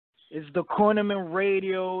It's the Cornermen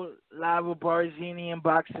Radio, live with Barzini and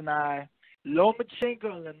Boxingeye. Lomachenko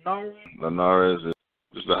and Linares. Linares is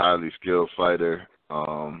just a highly skilled fighter.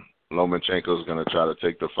 Lomachenko is going to try to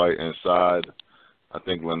take the fight inside. I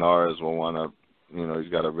think Linares will want to, he's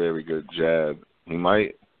got a very good jab. He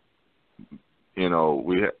might, he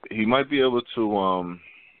might be able to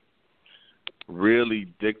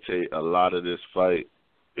really dictate a lot of this fight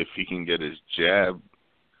if he can get his jab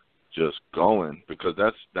just going, because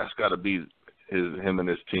that's got to be him and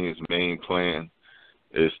his team's main plan,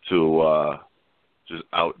 is to just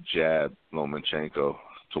out-jab Lomachenko,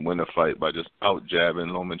 to win the fight by just out-jabbing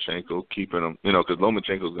Lomachenko, keeping him, because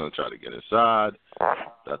Lomachenko's going to try to get inside,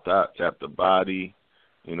 tap the body,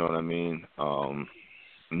 you know what I mean,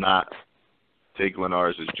 not take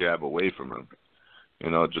Linares' jab away from him.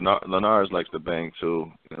 Linares likes to bang too,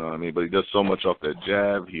 you know what I mean, but he does so much off that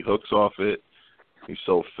jab, he hooks off it, he's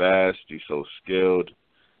so fast, he's so skilled,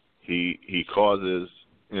 he causes,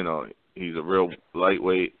 he's a real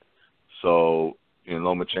lightweight, so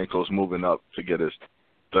Lomachenko's moving up to get his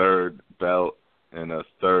third belt and a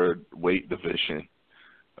third weight division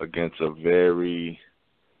against a very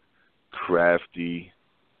crafty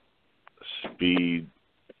speed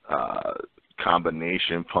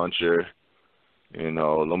combination puncher.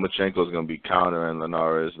 Lomachenko's going to be countering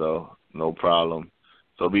Linares, though, no problem.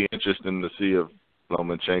 So it'll be interesting to see if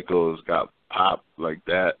Lomachenko's got pop like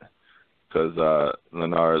that, because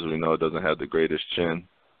Linares, we know, doesn't have the greatest chin.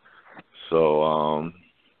 So,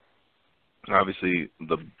 obviously,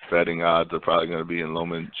 the betting odds are probably going to be in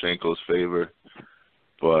Lomachenko's favor.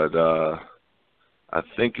 But I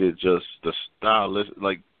think it just, the style,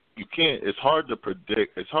 you can't, it's hard to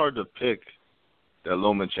predict, it's hard to pick that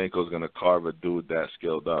Lomachenko's going to carve a dude that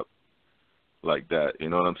skilled up like that. You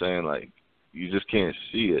know what I'm saying? You just can't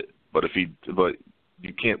see it. But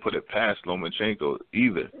you can't put it past Lomachenko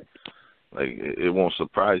either. It won't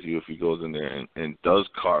surprise you if he goes in there and does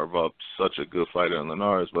carve up such a good fighter in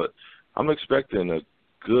Linares. But I'm expecting a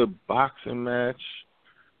good boxing match,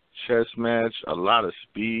 chess match, a lot of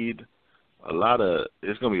speed,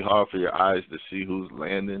 it's going to be hard for your eyes to see who's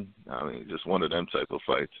landing. I mean, just one of them type of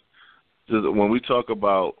fights. When we talk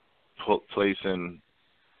about placing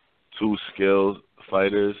two skilled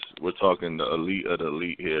fighters, we're talking the elite of the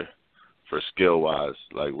elite here for skill-wise.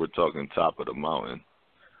 We're talking top of the mountain.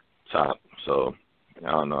 Top. So,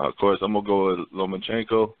 I don't know. Of course, I'm going to go with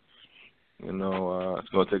Lomachenko. It's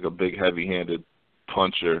going to take a big, heavy-handed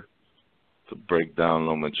puncher to break down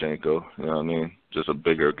Lomachenko. You know what I mean? Just a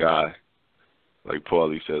bigger guy. Like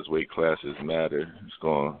Paulie says, weight classes matter.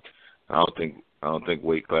 I don't think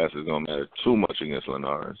weight class is going to matter too much against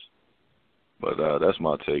Linares. But that's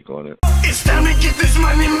my take on it. It's time to get this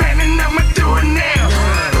money, man, and I'ma do it now.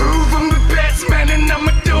 Prove I'm the best, man, and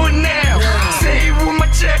I'ma do it now.